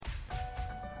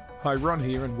Hi, Ron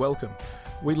here, and welcome.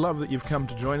 We love that you've come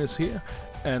to join us here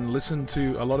and listen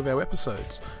to a lot of our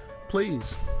episodes.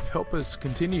 Please help us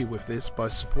continue with this by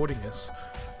supporting us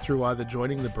through either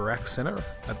joining the Barak Center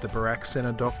at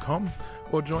thebarakcenter.com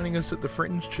or joining us at the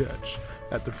Fringe Church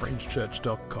at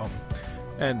thefringechurch.com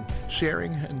and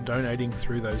sharing and donating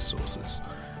through those sources.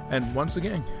 And once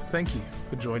again, thank you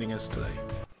for joining us today.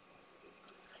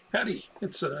 Howdy,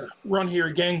 it's Ron here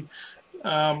again.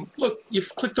 Look,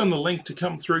 you've clicked on the link to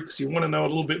come through because you want to know a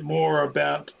little bit more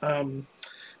about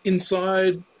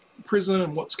inside prison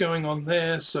and what's going on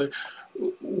there. So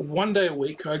one day a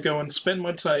week I go and spend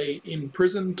my day in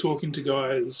prison talking to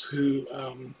guys who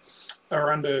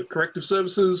are under corrective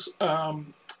services.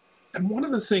 And one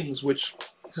of the things which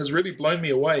has really blown me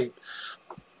away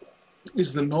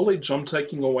is the knowledge I'm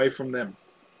taking away from them.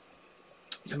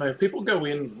 You know, people go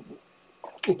in,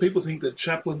 or people think that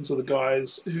chaplains are the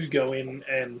guys who go in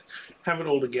and have it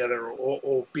all together,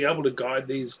 or be able to guide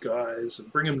these guys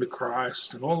and bring them to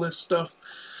Christ and all this stuff.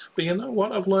 But you know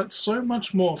what? I've learnt so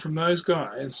much more from those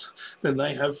guys than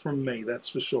they have from me, that's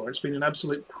for sure. It's been an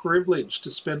absolute privilege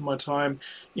to spend my time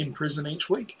in prison each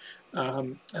week.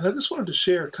 And I just wanted to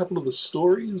share a couple of the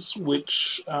stories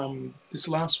which this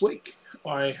last week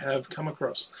I have come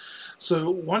across.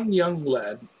 So one young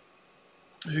lad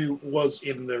who was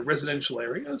in the residential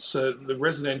area. So the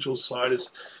residential side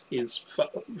is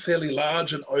fairly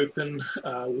large and open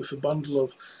with a bundle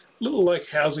of little like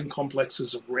housing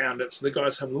complexes around it. So the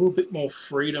guys have a little bit more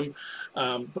freedom.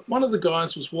 But one of the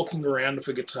guys was walking around with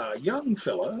a guitar. Young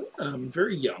fella,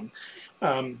 very young.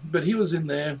 But he was in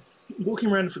there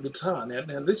walking around with a guitar.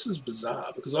 Now this is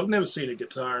bizarre because I've never seen a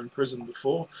guitar in prison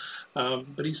before.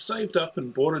 But he's saved up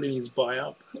and bought it in his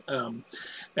buy-up.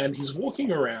 And he's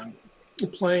walking around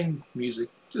playing music,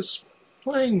 just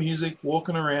playing music,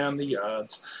 walking around the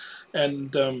yards.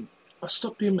 And I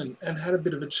stopped him and had a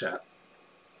bit of a chat.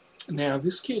 Now,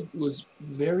 this kid was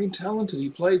very talented. He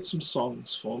played some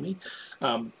songs for me.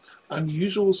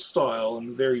 Unusual style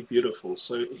and very beautiful.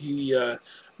 So he,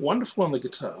 wonderful on the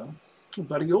guitar,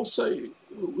 but he also,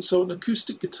 so an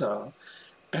acoustic guitar,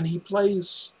 and he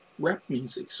plays rap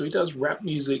music. So he does rap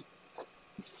music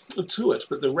to it,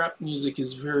 but the rap music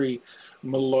is very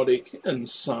melodic and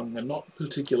sung and not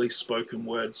particularly spoken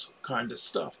words kind of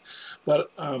stuff.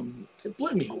 But it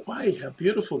blew me away how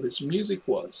beautiful this music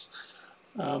was.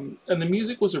 And the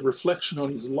music was a reflection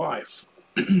on his life,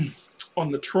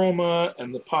 on the trauma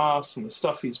and the past and the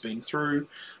stuff he's been through,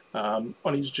 on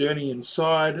his journey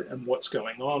inside and what's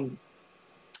going on,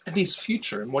 and his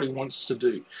future and what he wants to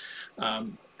do.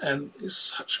 And is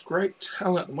such great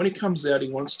talent. And when he comes out, he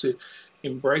wants to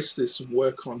embrace this and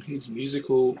work on his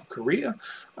musical career,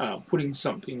 putting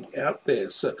something out there.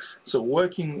 So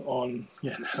working on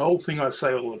the whole thing I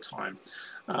say all the time.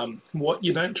 What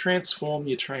you don't transform,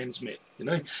 you transmit, you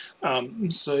know.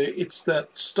 So it's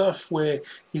that stuff where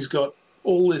he's got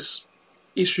all this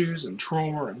issues and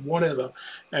trauma and whatever,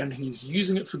 and he's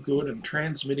using it for good and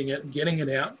transmitting it and getting it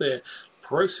out there,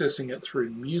 processing it through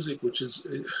music, which is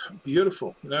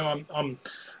beautiful. You know, I'm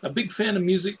a big fan of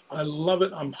music. I love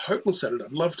it. I'm hopeless at it.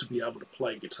 I'd love to be able to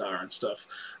play guitar and stuff,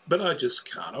 but I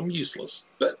just can't. I'm useless.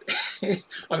 But I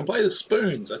can play the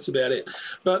spoons. That's about it.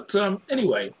 But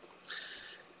anyway,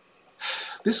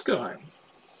 this guy,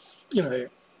 you know,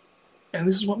 and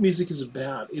this is what music is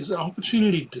about, is an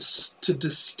opportunity to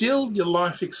distill your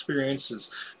life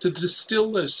experiences, to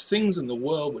distill those things in the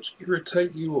world which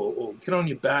irritate you or get on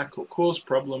your back or cause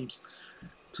problems,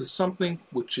 to something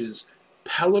which is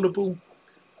palatable,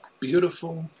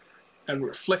 beautiful, and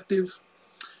reflective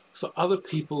for other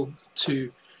people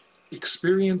to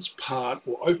experience part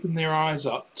or open their eyes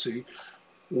up to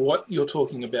what you're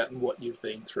talking about and what you've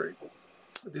been through.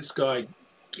 This guy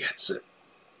gets it.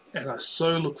 And I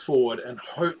so look forward and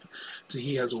hope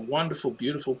he has a wonderful,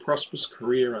 beautiful, prosperous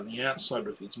career on the outside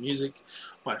of his music.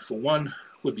 I, for one,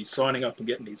 would be signing up and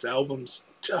getting his albums.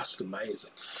 Just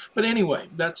amazing. But anyway,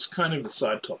 that's kind of a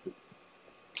side topic.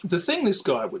 The thing this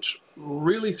guy, which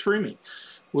really threw me,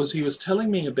 was he was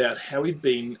telling me about how he'd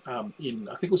been in,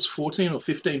 I think it was 14 or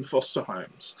 15 foster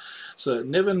homes. So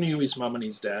never knew his mum and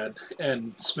his dad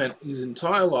and spent his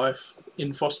entire life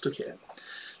in foster care.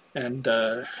 And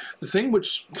the thing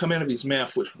which came out of his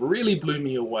mouth, which really blew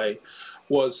me away,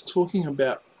 was talking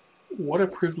about what a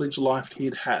privileged life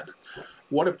he'd had.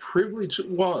 What a privilege it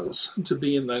was to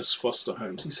be in those foster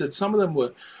homes. He said some of them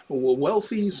were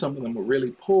wealthy, some of them were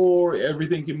really poor,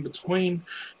 everything in between.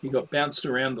 He got bounced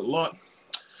around a lot.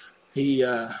 He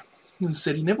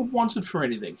said he never wanted for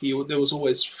anything. There was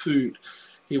always food.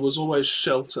 He was always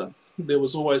shelter. there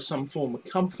was always some form of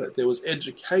comfort. There was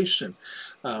education.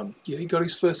 He got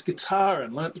his first guitar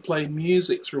and learnt to play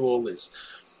music through all this.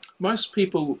 Most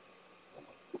people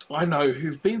I know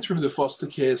who've been through the foster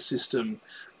care system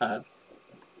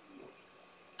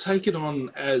take it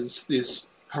on as this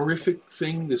horrific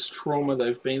thing, this trauma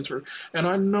they've been through. And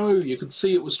I know you could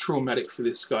see it was traumatic for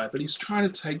this guy, but he's trying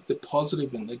to take the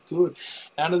positive and the good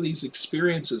out of these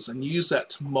experiences and use that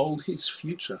to mold his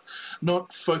future.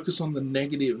 Not focus on the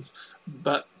negative,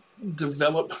 but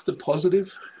develop the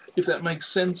positive, if that makes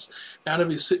sense, out of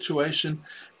his situation.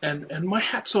 And my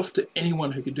hat's off to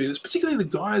anyone who could do this, particularly the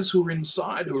guys who are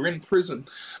inside, who are in prison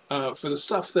for the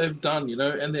stuff they've done, you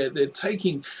know, and they're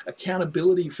taking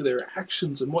accountability for their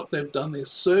actions and what they've done. They're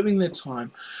serving their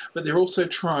time, but they're also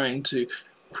trying to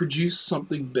produce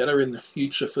something better in the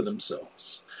future for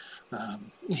themselves.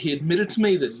 He admitted to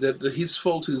me that his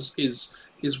fault is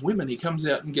women. He comes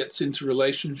out and gets into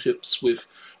relationships with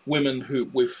women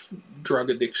with drug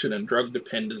addiction and drug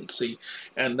dependency,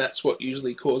 and that's what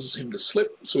usually causes him to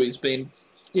slip. So he's been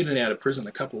in and out of prison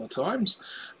a couple of times,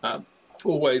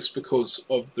 always because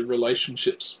of the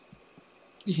relationships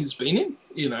he's been in.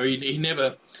 You know, he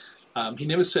never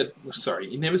said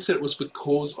it was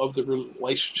because of the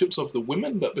relationships of the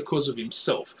women, but because of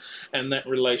himself and that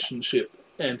relationship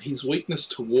and his weakness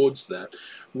towards that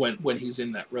when he's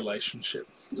in that relationship.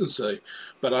 So,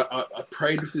 but I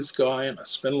prayed with this guy and I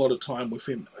spent a lot of time with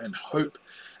him and hope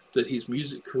that his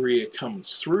music career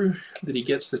comes through, that he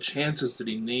gets the chances that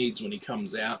he needs when he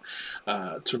comes out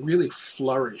to really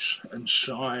flourish and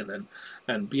shine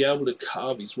and be able to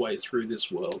carve his way through this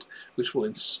world, which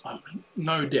will,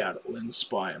 no doubt, it will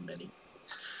inspire many.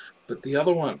 But the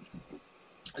other one,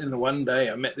 and the one day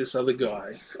I met this other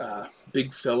guy,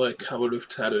 big fella covered with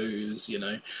tattoos, you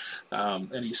know,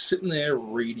 and he's sitting there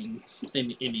reading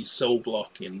in his cell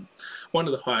block in one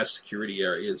of the highest security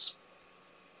areas.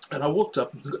 And I walked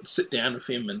up and got to sit down with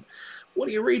him and, "What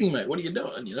are you reading, mate? What are you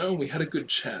doing?" You know, and we had a good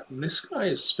chat. And this guy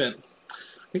has spent,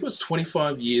 I think it was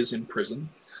 25 years in prison.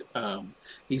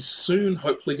 He's soon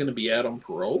hopefully going to be out on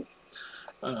parole.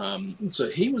 So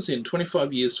he was in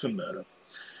 25 years for murder.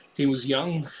 He was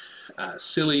young,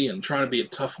 silly, and trying to be a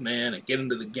tough man and get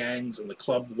into the gangs and the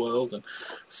club world and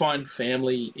find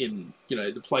family in, you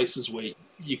know, the places where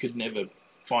you could never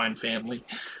find family.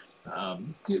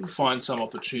 Find some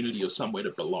opportunity or somewhere to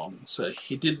belong. So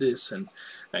he did this and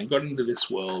got into this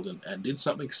world and did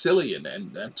something silly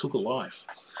and took a life.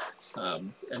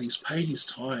 And he's paid his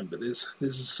time. But there's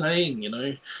a saying, you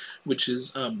know, which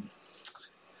is,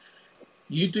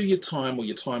 you do your time or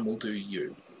your time will do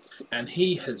you. And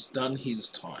he has done his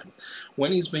time.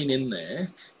 When he's been in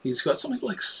there, he's got something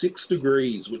like 6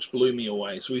 degrees, which blew me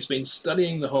away. So he's been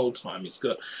studying the whole time. He's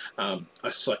got a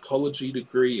psychology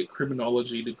degree, a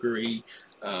criminology degree.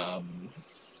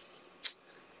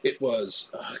 It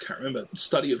was, I can't remember,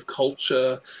 study of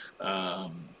culture,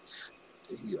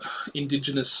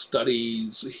 indigenous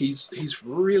studies. He's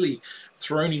really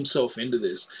thrown himself into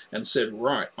this and said,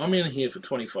 right, I'm in here for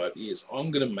 25 years.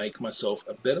 I'm going to make myself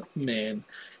a better man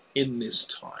in this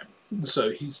time. So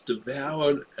he's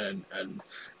devoured and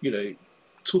you know,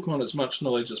 took on as much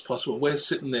knowledge as possible. We're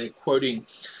sitting there quoting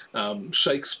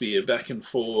Shakespeare back and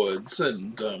forwards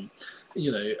and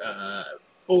you know,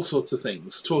 all sorts of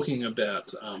things, talking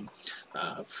about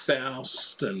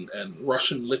Faust and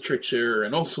Russian literature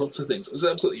and all sorts of things. It was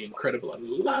absolutely incredible. I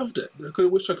loved it. I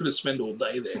wish I could have spent all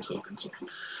day there talking to him.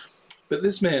 But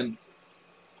this man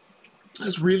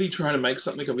is really trying to make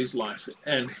something of his life,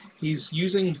 and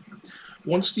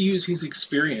wants to use his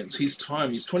experience, his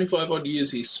time, his 25 odd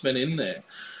years he's spent in there.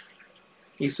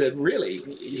 He said, really,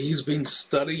 he's been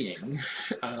studying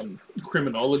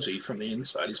criminology from the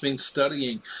inside. He's been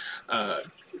studying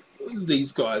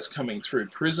these guys coming through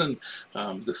prison,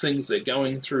 the things they're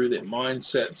going through, their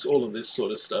mindsets, all of this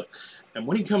sort of stuff. And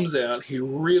when he comes out, he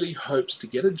really hopes to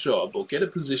get a job or get a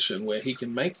position where he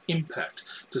can make impact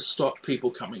to stop people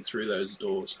coming through those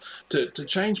doors, to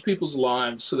change people's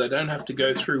lives so they don't have to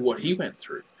go through what he went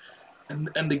through.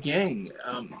 And again,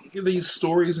 these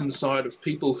stories inside of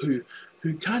people who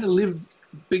kind of live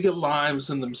bigger lives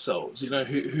than themselves, you know,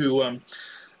 who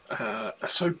are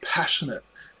so passionate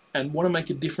and want to make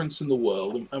a difference in the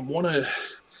world and want to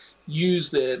use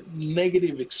their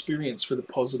negative experience for the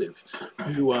positive,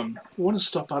 who want to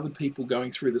stop other people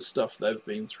going through the stuff they've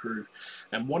been through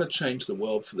and want to change the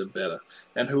world for the better,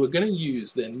 and who are going to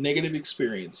use their negative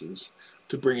experiences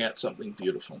to bring out something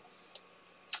beautiful.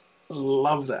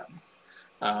 Love that.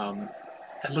 And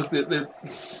look,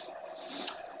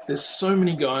 there's so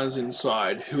many guys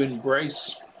inside who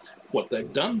embrace what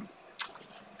they've done,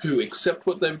 who accept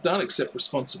what they've done, accept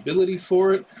responsibility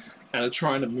for it, and are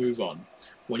trying to move on.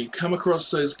 When you come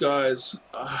across those guys,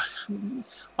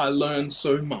 I learn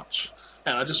so much.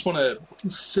 And I just want to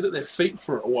sit at their feet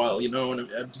for a while,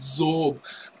 and absorb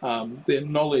their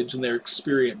knowledge and their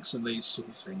experience and these sort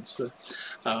of things. So,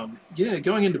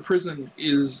 going into prison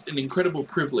is an incredible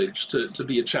privilege to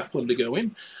be a chaplain, to go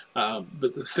in.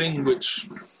 But the thing which,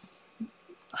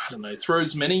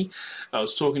 throws many. I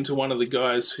was talking to one of the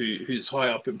guys who's high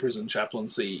up in prison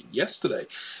chaplaincy yesterday,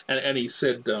 and he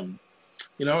said,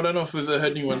 I don't know if I've ever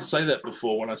heard anyone say that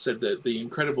before, when I said that the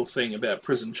incredible thing about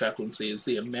prison chaplaincy is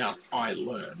the amount I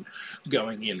learn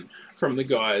going in from the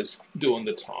guys doing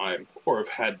the time or have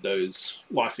had those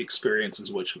life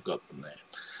experiences which have got them there.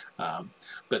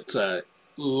 But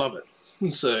love it.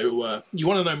 So you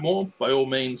want to know more, by all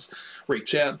means,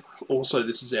 reach out. Also,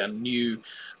 this is our new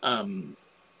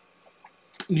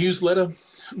newsletter.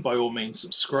 By all means,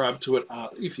 subscribe to it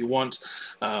if you want.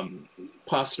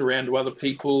 Pass it around to other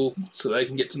people so they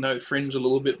can get to know Fringe a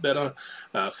little bit better.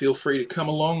 Feel free to come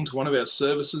along to one of our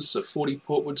services, so 40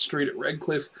 Portwood Street at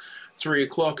Redcliffe, 3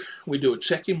 o'clock. We do a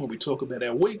check-in where we talk about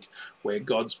our week, where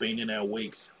God's been in our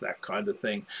week, that kind of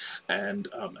thing. And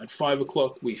at 5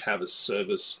 o'clock, we have a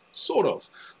service, sort of.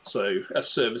 So our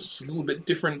service is a little bit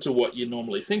different to what you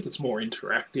normally think. It's more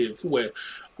interactive,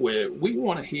 where we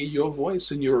want to hear your voice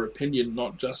and your opinion,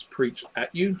 not just preach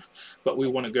at you, but we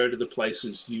want to go to the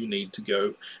places you need to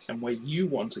go and where you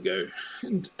want to go.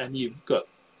 And you've got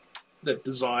that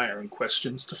desire and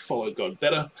questions to follow God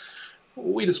better.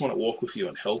 We just want to walk with you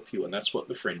and help you, and that's what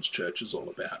the Fringe Church is all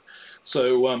about.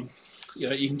 So,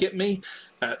 you can get me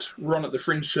at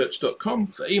ron@thefringechurch.com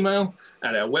for email,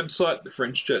 at our website,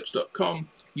 thefringechurch.com,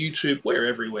 YouTube, we're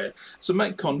everywhere. So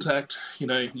make contact. You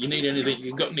need anything,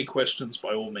 you've got any questions,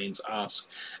 by all means ask,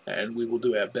 and we will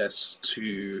do our best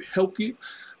to help you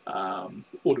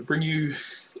or to bring you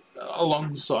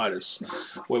alongside us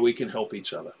where we can help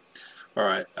each other. All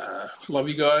right, love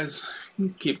you guys.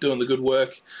 Keep doing the good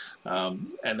work.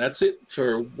 And that's it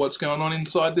for what's going on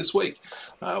inside this week.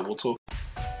 We'll talk.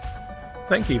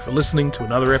 Thank you for listening to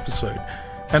another episode.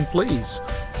 And please,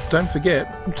 don't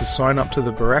forget to sign up to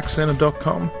the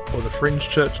barackcenter.com or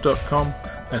thefringechurch.com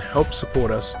and help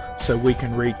support us so we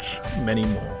can reach many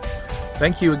more.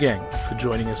 Thank you again for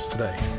joining us today.